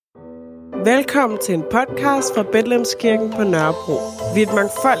Velkommen til en podcast fra Betlehemskirken på Nørrebro. Vi er et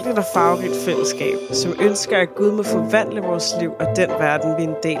mangfoldigt og farverigt fællesskab, som ønsker, at Gud må forvandle vores liv og den verden, vi er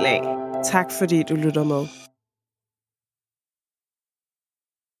en del af. Tak fordi du lytter med.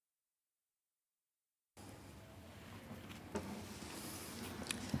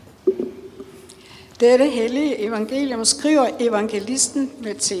 Dette hellige evangelium skriver evangelisten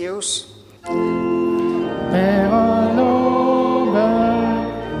Matthæus. Herre love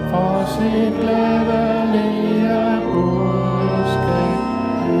for sit glædelige budskab.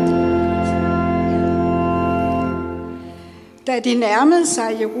 Da de nærmede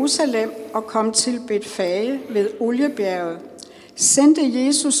sig Jerusalem og kom til Betfage ved Oliebjerget, sendte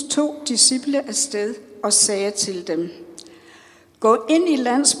Jesus 2 disciple afsted og sagde til dem: Gå ind i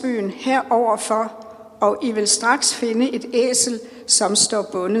landsbyen heroverfor, og I vil straks finde et æsel, som står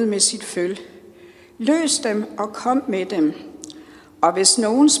bundet med sit føl. Løs dem og kom med dem. Og hvis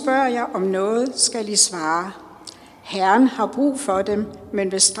nogen spørger jer om noget, skal I svare: Herren har brug for dem,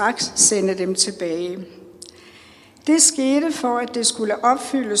 men vil straks sende dem tilbage. Det skete for, at det skulle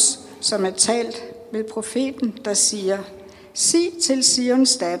opfyldes, som er talt ved profeten, der siger: Sig til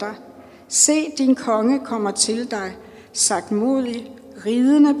Sions datter, se, din konge kommer til dig, sagtmodig,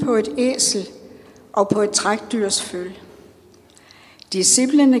 ridende på et æsel og på et trækdyrs føl.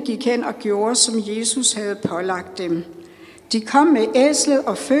 Disciplene gik hen og gjorde, som Jesus havde pålagt dem. De kom med æslet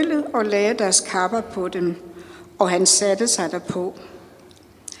og følget og lagde deres kapper på dem, og han satte sig derpå.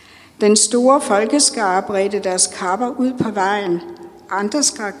 Den store folkeskare bredte deres kapper ud på vejen. Andre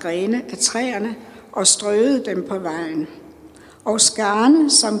skar grene af træerne og strøede dem på vejen. Og skarne,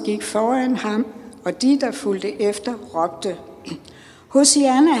 som gik foran ham, og de, der fulgte efter, råbte: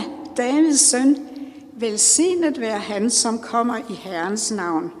 Hosianna, Davids søn, velsignet være han, som kommer i Herrens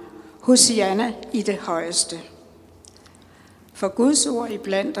navn. Hosianna i det højeste. For Guds ord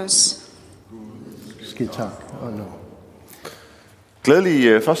iblandt os. Skidt tak og lov.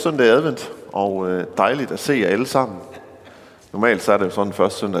 Glædelig første søndag i advent, og dejligt at se jer alle sammen. Normalt så er det jo sådan,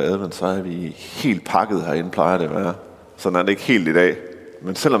 første søndag i advent, så er vi helt pakket herinde, plejer det at være. Sådan er det ikke helt i dag.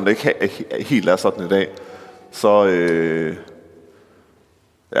 Men selvom det ikke helt er sådan i dag, så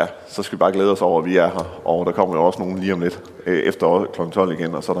skal vi bare glæde os over, at vi er her. Og der kommer jo også nogen lige om lidt efter kl. 12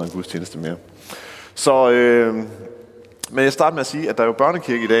 igen, og så er der en gudstjeneste mere. Så, men jeg starter med at sige, at der er jo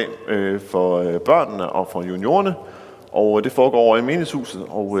børnekirke i dag for børnene og for juniorerne. Og det foregår over i menighedshuset,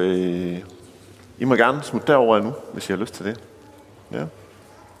 og I må gerne smutte derover nu, hvis I har lyst til det. Ja.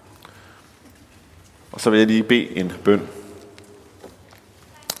 Og så vil jeg lige bede en bøn.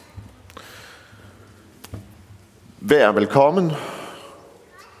 Vær velkommen,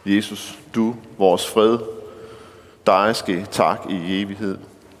 Jesus, du, vores fred. Dig ske tak i evighed.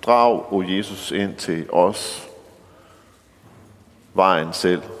 Drag, o Jesus, ind til os. Vejen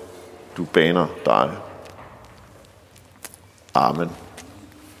selv, du baner dig. Amen.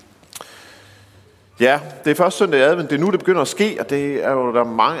 Ja, det er første søndag i advent. Det er nu, det begynder at ske, og det er jo der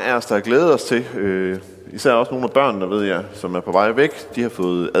mange af os, der har glædet os til. Især også nogle af børnene, ved jeg, som er på vej væk. De har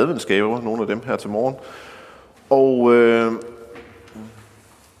fået adventsgaver, nogle af dem her til morgen. Og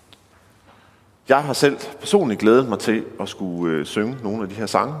jeg har selv personligt glædet mig til at skulle synge nogle af de her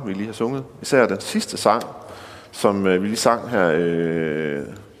sange, vi lige har sunget. Især den sidste sang, som vi lige sang her,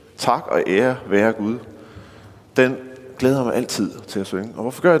 Tak og ære være Gud. Den glæder mig altid til at synge. Og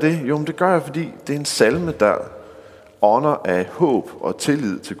hvorfor gør jeg det? Jo, men det gør jeg, fordi det er en salme, der ånder af håb og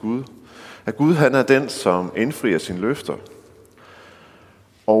tillid til Gud. At Gud, han er den, som indfrier sine løfter.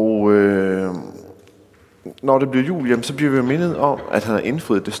 Og når det bliver jul, jamen, så bliver vi mindet om, at han har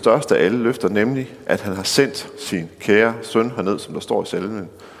indfriet det største af alle løfter, nemlig at han har sendt sin kære søn herned, som der står i salmen.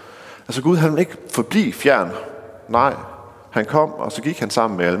 Altså Gud, han vil ikke forblive fjern. Nej, han kom, og så gik han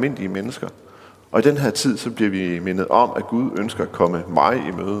sammen med almindelige mennesker. Og i den her tid, så bliver vi mindet om, at Gud ønsker at komme mig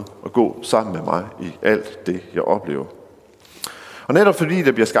i møde og gå sammen med mig i alt det, jeg oplever. Og netop fordi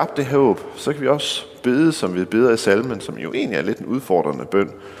der bliver skabt det her håb, så kan vi også bede, som vi beder i salmen, som jo egentlig er lidt en udfordrende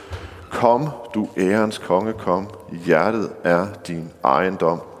bøn. Kom, du ærens konge, kom. I hjertet er din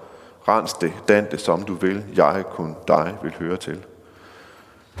ejendom. Rens det, dan det, som du vil. Jeg kun dig vil høre til.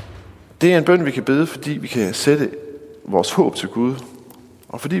 Det er en bøn, vi kan bede, fordi vi kan sætte vores håb til Gud.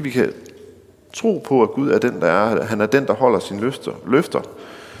 Og fordi vi kan tro på, at Gud er den, der er. Han er den, der holder sine løfter.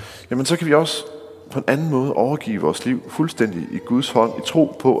 Jamen så kan vi også på en anden måde overgive vores liv fuldstændig i Guds hånd. I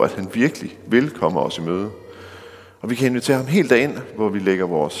tro på, at han virkelig vil komme os i møde. Og vi kan invitere ham helt derind, hvor vi lægger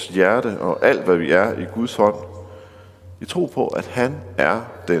vores hjerte og alt, hvad vi er, i Guds hånd. I tro på, at han er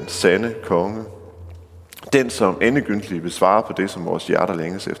den sande konge. Den, som endegyldigt vil svare på det, som vores hjerter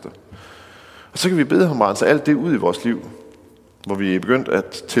længes efter. Og så kan vi bede ham rense alt det ud i vores liv. hvor vi er begyndt at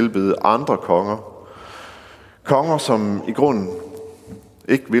tilbede andre konger. Konger, som i grunden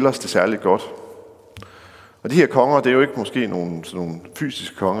ikke vil os det særligt godt. Og de her konger, det er jo ikke måske nogle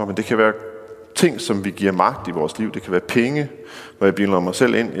fysiske konger, men det kan være ting, som vi giver magt i vores liv. Det kan være penge, hvor jeg bilder mig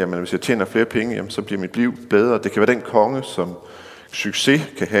selv ind. Jamen, hvis jeg tjener flere penge, jamen, så bliver mit liv bedre. Det kan være den konge, som succes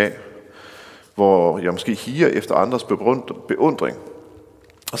kan have, hvor jeg måske higer efter andres beundring.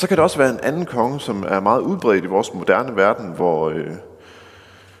 Og så kan det også være en anden konge, som er meget udbredt i vores moderne verden,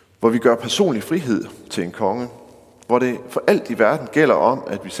 hvor vi gør personlig frihed til en konge. Hvor det for alt i verden gælder om,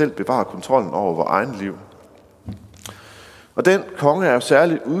 at vi selv bevarer kontrollen over vores egen liv. Og den konge er jo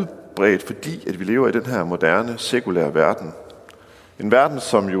særligt udbredt, fordi at vi lever i den her moderne, sekulære verden. En verden,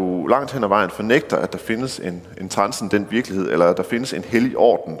 som jo langt hen ad vejen fornægter, at der findes en transcendent virkelighed, eller at der findes en hellig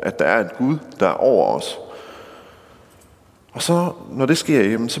orden, at der er en Gud, der er over os. Og så, når det sker,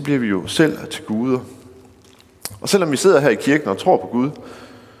 jamen, så bliver vi jo selv til guder. Og selvom vi sidder her i kirken og tror på Gud,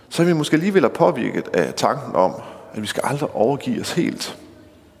 så er vi måske alligevel påvirket af tanken om, at vi skal aldrig overgive os helt.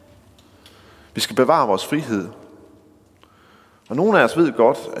 Vi skal bevare vores frihed. Og nogle af os ved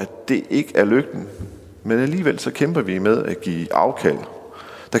godt, at det ikke er lykken, men alligevel så kæmper vi med at give afkald.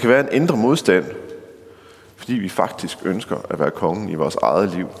 Der kan være en indre modstand, fordi vi faktisk ønsker at være kongen i vores eget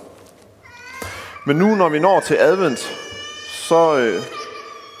liv. Men nu, når vi når til advent,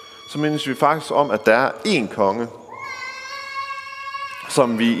 så mindes vi faktisk om, at der er én konge,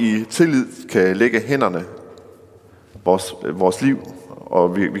 som vi i tillid kan lægge hænderne vores liv,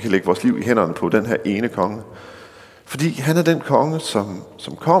 og vi kan lægge vores liv i hænderne på den her ene konge. Fordi han er den konge,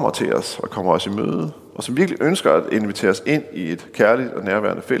 som kommer til os og kommer os i møde, og som virkelig ønsker at invitere os ind i et kærligt og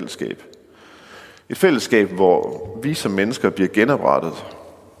nærværende fællesskab. Et fællesskab, hvor vi som mennesker bliver genoprettet,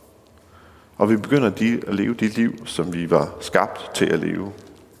 og vi begynder at leve det liv, som vi var skabt til at leve.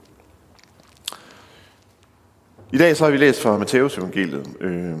 I dag så har vi læst fra Matthæus evangeliet,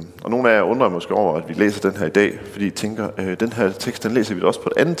 og nogle af jer undrer måske over, at vi læser den her i dag, fordi I tænker, den her tekst, den læser vi også på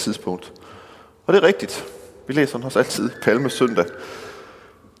et andet tidspunkt. Og det er rigtigt. Vi læser den også altid søndag.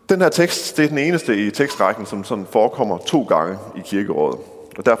 Den her tekst, det er den eneste i tekstrækken, som sådan forekommer 2 gange i kirkeåret.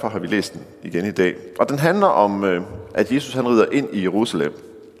 Og derfor har vi læst den igen i dag. Og den handler om, at Jesus han rider ind i Jerusalem,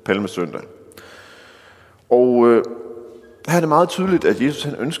 søndag. Og her er det meget tydeligt, at Jesus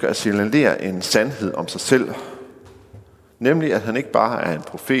han ønsker at signalere en sandhed om sig selv. Nemlig, at han ikke bare er en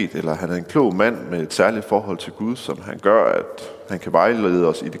profet, eller han er en klog mand med et særligt forhold til Gud, som han gør, at han kan vejlede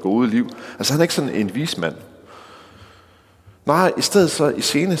os i det gode liv. Altså han er ikke sådan en vismand. Nej, i stedet så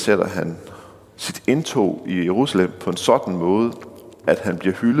iscenesætter han sit indtog i Jerusalem på en sådan måde, at han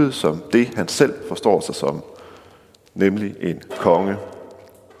bliver hyldet som det, han selv forstår sig som, nemlig en konge.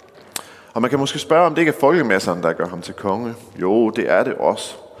 Og man kan måske spørge, om det ikke er folkemasserne, der gør ham til konge. Jo, det er det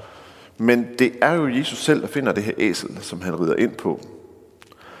også. Men det er jo Jesus selv, der finder det her æsel, som han rider ind på.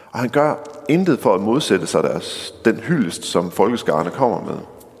 Og han gør intet for at modsætte sig den hyldest, som folkeskarerne kommer med.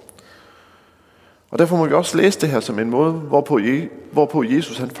 Og derfor må vi også læse det her som en måde, hvorpå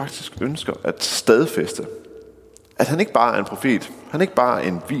Jesus han faktisk ønsker at stadfæste. At han ikke bare er en profet, han er ikke bare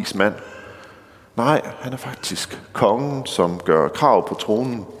en vis mand. Nej, han er faktisk kongen, som gør krav på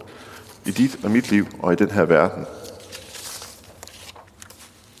tronen i dit og mit liv og i den her verden.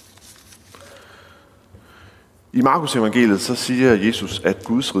 I Markus evangeliet så siger Jesus, at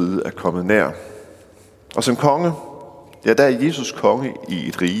Guds rige er kommet nær. Og som konge, ja, der er Jesus konge i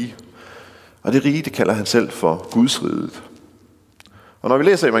et rige. Og det rige, det kalder han selv for Guds riget. Og når vi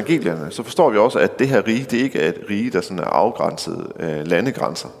læser evangelierne, så forstår vi også, at det her rige, det ikke er et rige, der sådan er afgrænset af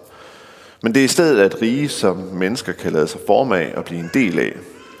landegrænser. Men det er i stedet et rige, som mennesker kan lade sig forme af og blive en del af.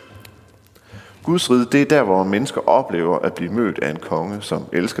 Guds rige, det er der, hvor mennesker oplever at blive mødt af en konge, som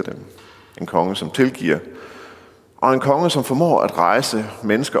elsker dem. En konge, som tilgiver. Og en konge, som formår at rejse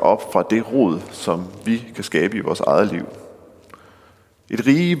mennesker op fra det rod, som vi kan skabe i vores eget liv. Et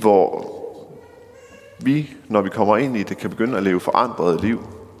rige, hvor vi, når vi kommer ind i det, kan begynde at leve forandrede liv.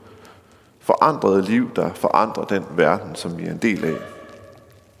 Forandrede liv, der forandrer den verden, som vi er en del af.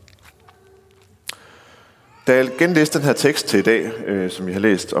 Da jeg genlæste den her tekst til i dag, som jeg har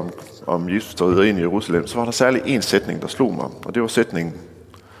læst om Jesus, der rider ind i Jerusalem, så var der særlig en sætning, der slog mig. Og det var sætningen: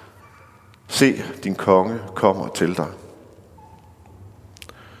 Se, din konge kommer til dig.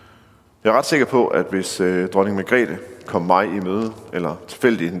 Jeg er ret sikker på, at hvis dronning Margrethe kom mig i møde, eller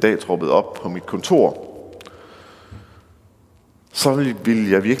tilfældigt en dag troppede op på mit kontor, så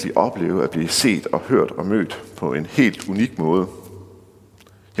ville jeg virkelig opleve at blive set og hørt og mødt på en helt unik måde.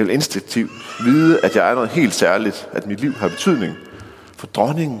 Jeg vil instinktivt vide, at jeg er noget helt særligt, at mit liv har betydning. For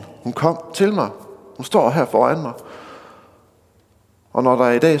dronningen, hun kom til mig. Hun står her foran mig. Og når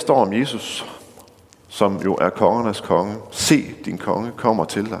der i dag står om Jesus, som jo er kongernes konge, se, din konge kommer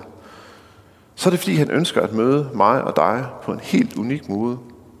til dig, så er det fordi, han ønsker at møde mig og dig på en helt unik måde,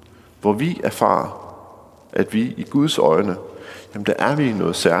 hvor vi erfarer, at vi i Guds øjne, jamen der er vi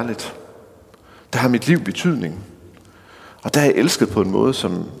noget særligt. Der har mit liv betydning. Og der er jeg elsket på en måde,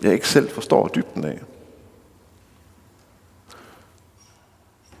 som jeg ikke selv forstår dybden af.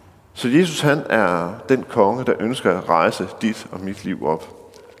 Så Jesus, han er den konge, der ønsker at rejse dit og mit liv op.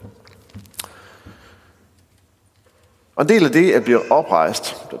 Og en del af det at blive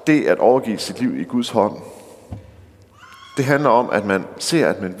oprejst, det at overgive sit liv i Guds hånd, det handler om, at man ser,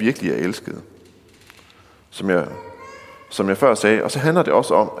 at man virkelig er elsket. Som jeg før sagde. Og så handler det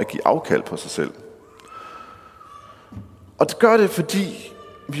også om at give afkald på sig selv. Og det gør det, fordi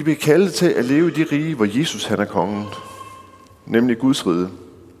vi bliver kaldet til at leve i de rige, hvor Jesus han er kongen. Nemlig Guds rige.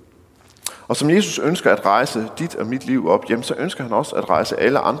 Og som Jesus ønsker at rejse dit og mit liv op, jamen så ønsker han også at rejse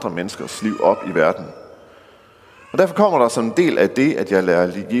alle andre menneskers liv op i verden. Og derfor kommer der som en del af det, at jeg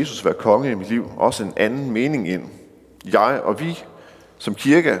lærer Jesus være konge i mit liv, også en anden mening ind. Jeg og vi som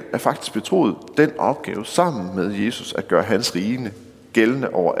kirke er faktisk betroet den opgave sammen med Jesus at gøre hans rige gældende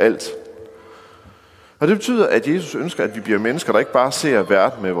overalt. Og det betyder, at Jesus ønsker, at vi bliver mennesker, der ikke bare ser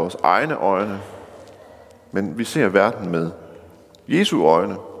verden med vores egne øjne, men vi ser verden med Jesu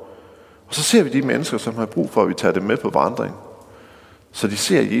øjne. Og så ser vi de mennesker, som har brug for, at vi tager dem med på vandring. Så de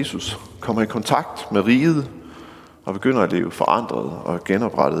ser Jesus, kommer i kontakt med riget og begynder at leve forandret og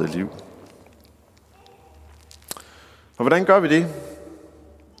genoprettet liv. Og hvordan gør vi det?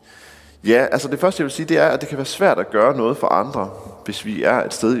 Ja, altså det første jeg vil sige, det er, at det kan være svært at gøre noget for andre, hvis vi er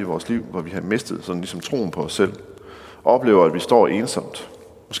et sted i vores liv, hvor vi har mistet sådan ligesom troen på os selv. Og oplever, at vi står ensomt.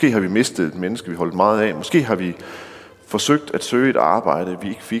 Måske har vi mistet et menneske, vi holdt meget af. Måske har vi forsøgt at søge et arbejde, vi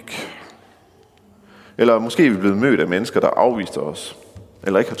ikke fik. Eller måske er vi blevet mødt af mennesker, der afviste os,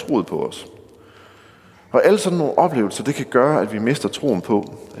 eller ikke har troet på os. Og alle sådan nogle oplevelser, det kan gøre, at vi mister troen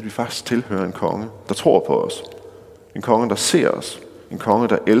på, at vi faktisk tilhører en konge, der tror på os. En konge, der ser os. En konge,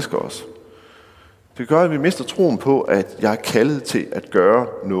 der elsker os. Det gør, at vi mister troen på, at jeg er kaldet til at gøre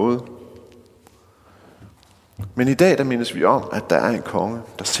noget. Men i dag, der mindes vi om, at der er en konge,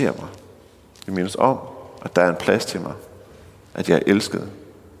 der ser mig. Vi mindes om, at der er en plads til mig. At jeg er elsket.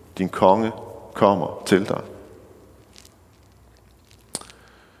 Din konge kommer til dig.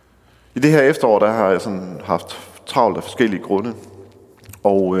 I det her efterår, der har jeg sådan haft travlt af forskellige grunde.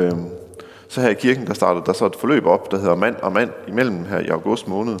 Og så her i kirken, der startede der så et forløb op, der hedder Mand og Mand imellem her i august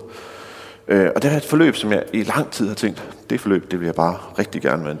måned. Og det er et forløb, som jeg i lang tid har tænkt, det forløb, det vil jeg bare rigtig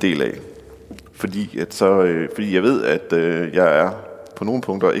gerne være en del af. Fordi jeg ved, at jeg er på nogle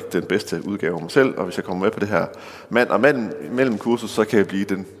punkter ikke den bedste udgave af mig selv, og hvis jeg kommer med på det her Mand og Mand imellem kursus, så kan jeg blive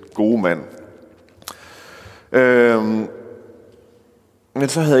den gode mand. Men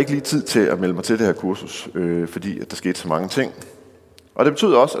så havde jeg ikke lige tid til at melde mig til det her kursus, fordi at der skete så mange ting. Og det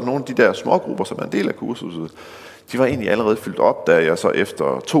betyder også, at nogle af de der små grupper, som er en del af kursuset, de var egentlig allerede fyldt op, da jeg så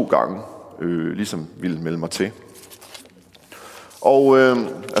efter 2 gange ligesom ville melde mig til. Og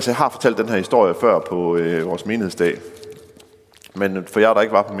jeg har fortalt den her historie før på vores menighedsdag. Men for jer, der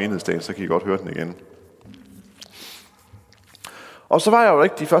ikke var på menighedsdagen, så kan I godt høre den igen. Og så var jeg jo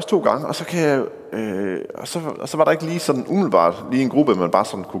ikke de første 2 gange, og så var der ikke lige sådan umiddelbart lige en gruppe, man bare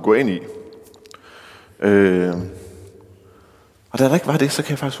sådan kunne gå ind i. Og da der ikke var det, så kan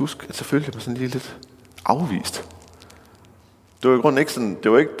jeg faktisk huske, at selvfølgelig var sådan lige lidt afvist. Det var i grunden ikke sådan,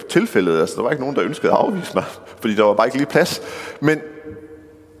 det var ikke tilfældet, altså der var ikke nogen, der ønskede at afvise mig, fordi der var bare ikke lige plads. Men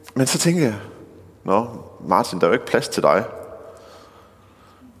så tænkte jeg, nå Martin, der er jo ikke plads til dig.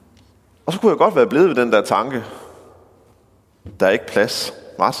 Og så kunne jeg godt være blevet ved den der tanke, der er ikke plads.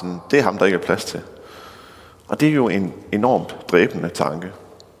 Martin, det er ham, der ikke er plads til. Og det er jo en enormt dræbende tanke.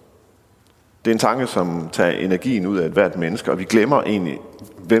 Det er en tanke, som tager energien ud af et hvert menneske, og vi glemmer egentlig,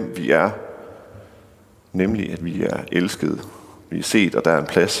 hvem vi er. Nemlig, at vi er elskede. Vi er set, og der er en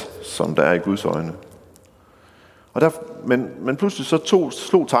plads, som der er i Guds øjne. Og men pludselig så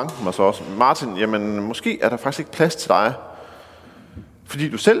slog tanken mig så også, Martin, jamen måske er der faktisk ikke plads til dig, fordi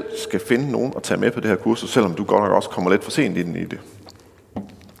du selv skal finde nogen at tage med på det her kursus, selvom du godt nok også kommer lidt for sent ind i det.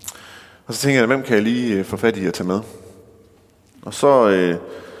 Og så tænker jeg, hvem kan jeg lige få fat i at tage med?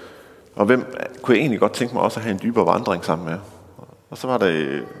 Og hvem kunne jeg egentlig godt tænke mig også at have en dybere vandring sammen med? Og så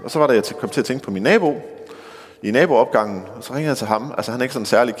var det, jeg kom til at tænke på min nabo, i naboopgangen, og så ringede jeg til ham. Altså han er ikke sådan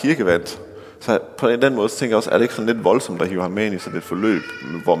særlig kirkevandt. Så på den måde så tænker jeg også, er det ikke sådan lidt voldsomt at hive ham med ind i sådan et forløb,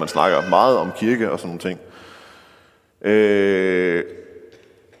 hvor man snakker meget om kirke og sådan nogle ting.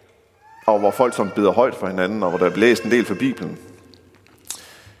 Og hvor folk sådan beder højt for hinanden, og hvor der er læst en del fra Bibelen.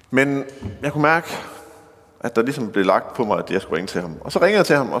 Men jeg kunne mærke, at der ligesom blev lagt på mig, at jeg skulle ringe til ham. Og så ringede jeg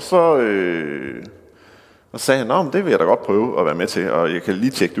til ham, og så Og så sagde han, det vil jeg da godt prøve at være med til, og jeg kan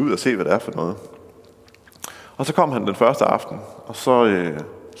lige tjekke det ud og se, hvad det er for noget. Og så kom han den første aften, og så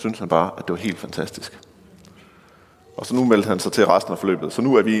syntes han bare, at det var helt fantastisk. Og så nu meldte han sig til resten af forløbet, så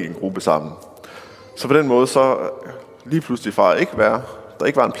nu er vi en gruppe sammen. Så på den måde, så lige pludselig fra der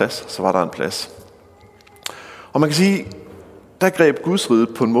ikke var en plads, så var der en plads. Og man kan sige, der greb Guds rige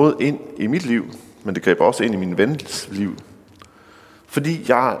på en måde ind i mit liv, men det greb også ind i min vens liv. Fordi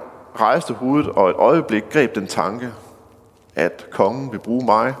jeg rejste hovedet og et øjeblik greb den tanke, at kongen vil bruge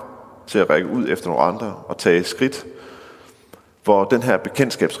mig til at række ud efter nogle andre og tage skridt, hvor den her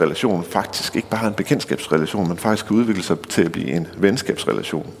bekendtskabsrelation faktisk ikke bare er en bekendtskabsrelation, men faktisk kan udvikle sig til at blive en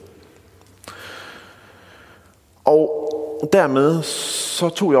venskabsrelation. Og dermed så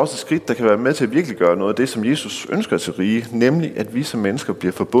tog jeg også et skridt, der kan være med til at virkelig gøre noget af det, som Jesus ønsker til rige, nemlig at vi som mennesker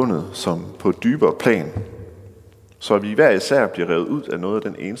bliver forbundet som på et dybere plan, så vi hver især bliver revet ud af noget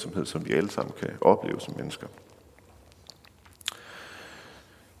af den ensomhed, som vi alle sammen kan opleve som mennesker.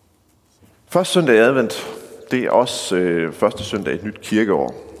 Første søndag i advent, det er også første søndag i et nyt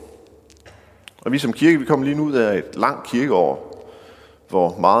kirkeår. Og vi som kirke, vi kommer lige nu ud af et langt kirkeår,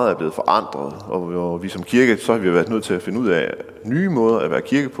 hvor meget er blevet forandret, og hvor vi som kirke, så har vi været nødt til at finde ud af nye måder at være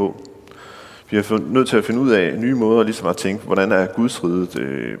kirke på. Vi har nødt til at finde ud af nye måder, ligesom at tænke, hvordan er Guds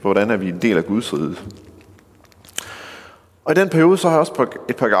riget, hvordan er vi en del af Guds riget. Og i den periode, så har jeg også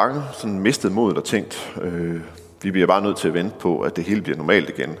et par gange sådan mistet modet og tænkt, vi bliver bare nødt til at vente på, at det hele bliver normalt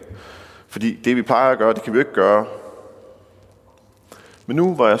igen. Fordi det, vi plejer at gøre, det kan vi ikke gøre. Men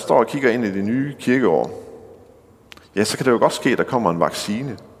nu, hvor jeg står og kigger ind i det nye kirkeår, ja, så kan det jo godt ske, at der kommer en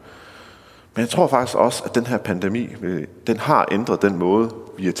vaccine. Men jeg tror faktisk også, at den her pandemi, den har ændret den måde,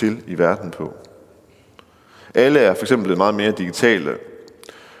 vi er til i verden på. Alle er for eksempel meget mere digitale,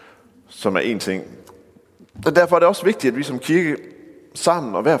 som er en ting. Og derfor er det også vigtigt, at vi som kirke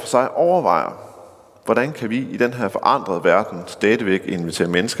sammen og hver for sig overvejer, hvordan kan vi i den her forandrede verden stadigvæk invitere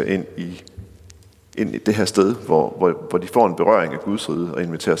mennesker ind i det her sted, hvor de får en berøring af Guds rige og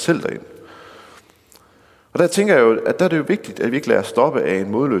inviterer selv derind. Og der tænker jeg jo, at der er det jo vigtigt, at vi ikke lader stoppe af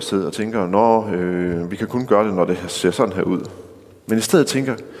en modløshed og tænker, vi kan kun gøre det, når det ser sådan her ud. Men i stedet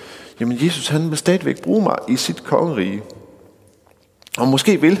tænker, jamen Jesus, han vil stadigvæk bruge mig i sit kongerige. Og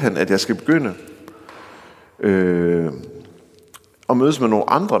måske vil han, at jeg skal begynde at mødes med nogle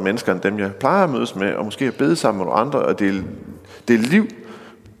andre mennesker, end dem jeg plejer at mødes med, og måske at bede sammen med nogle andre, og dele liv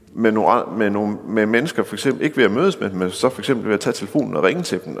med mennesker, for eksempel ikke ved at mødes med dem, men så for eksempel ved at tage telefonen og ringe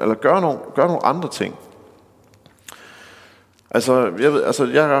til dem, eller gøre nogle andre ting. Altså,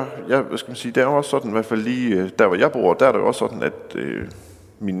 hvad skal man sige, det er jo også sådan, i hvert fald lige der, hvor jeg bor, der er det jo også sådan, at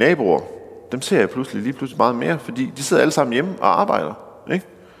mine naboer, dem ser jeg lige pludselig meget mere, fordi de sidder alle sammen hjemme og arbejder, ikke?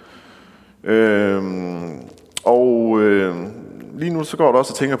 Lige nu så går det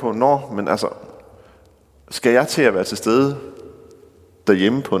også og tænker på, men altså, skal jeg til at være til stede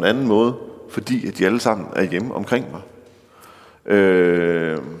derhjemme på en anden måde, fordi at de alle sammen er hjemme omkring mig?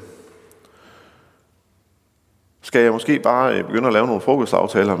 Skal jeg måske bare begynde at lave nogle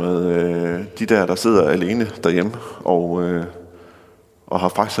frokostaftaler med de der sidder alene derhjemme og har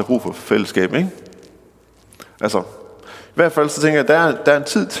faktisk brug for fællesskab, ikke? Altså, i hvert fald så tænker jeg, at der er en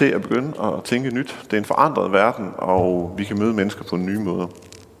tid til at begynde at tænke nyt. Det er en forandret verden, og vi kan møde mennesker på nye måder.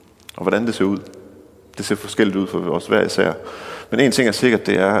 Og hvordan det ser ud, det ser forskelligt ud for os hver især. Men en ting er sikkert,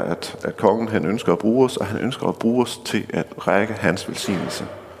 det er, at kongen han ønsker at bruge os, og han ønsker at bruge os til at række hans velsignelse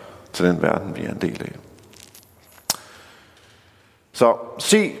til den verden, vi er en del af. Så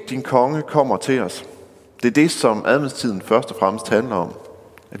se, din konge kommer til os. Det er det, som adventstiden først og fremmest handler om.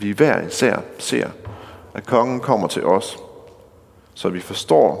 At vi hver især ser, at kongen kommer til os, så vi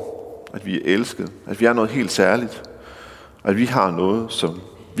forstår, at vi er elsket, at vi er noget helt særligt, og at vi har noget, som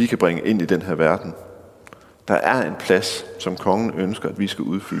vi kan bringe ind i den her verden. Der er en plads, som kongen ønsker, at vi skal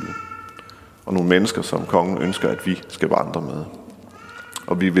udfylde, og nogle mennesker, som kongen ønsker, at vi skal vandre med.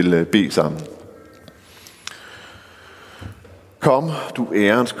 Og vi vil bede sammen. Kom, du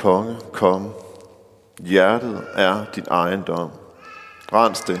ærens konge, kom. Hjertet er din ejendom.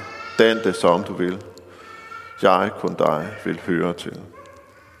 Rens det, dan det, som du vil. Jeg kun dig vil høre til.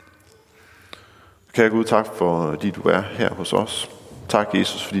 Kære Gud, tak fordi du er her hos os. Tak,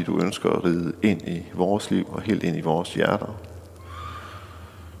 Jesus, fordi du ønsker at ride ind i vores liv og helt ind i vores hjerter.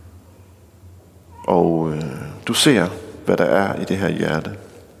 Og du ser, hvad der er i det her hjerte.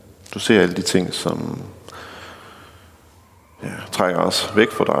 Du ser alle de ting, som trækker os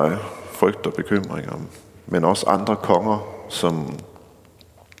væk fra dig, frygt og bekymringer, men også andre konger,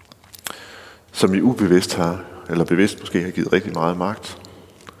 som vi ubevidst har, eller bevidst måske har givet rigtig meget magt.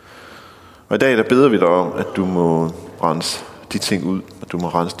 Og i dag der beder vi dig om, at du må rense de ting ud, at Du må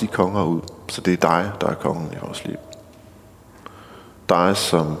rense de konger ud, så det er dig, der er kongen i vores liv. Dig,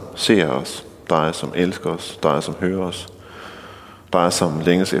 som ser os. Dig, som elsker os. Dig, som hører os. Dig, som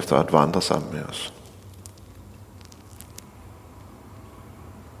længes efter at vandre sammen med os.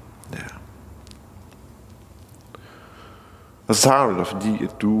 Ja. Og så tager du dig, fordi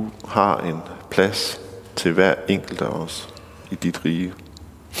at du har en plads til hver enkelt af os i dit rige.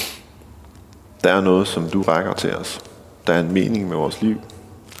 Der er noget, som du rækker til os. Der er en mening med vores liv.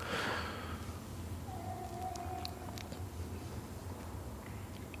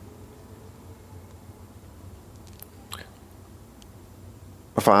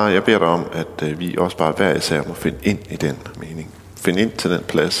 Og far, jeg beder dig om, at vi også bare hver især må finde ind i den mening. Finde ind til den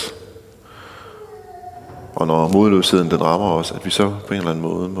plads. Og når modløsheden den rammer os, at vi så på en eller anden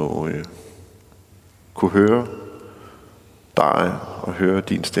måde må kunne høre dig og høre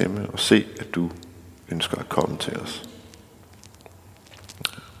din stemme og se, at du ønsker at komme til os.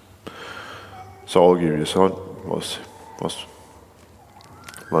 Så overgiver vi så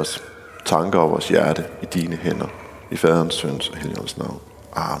vores tanker og vores hjerte i dine hænder. I Faderens, Søns og Helligåndens navn.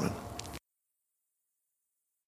 Amen.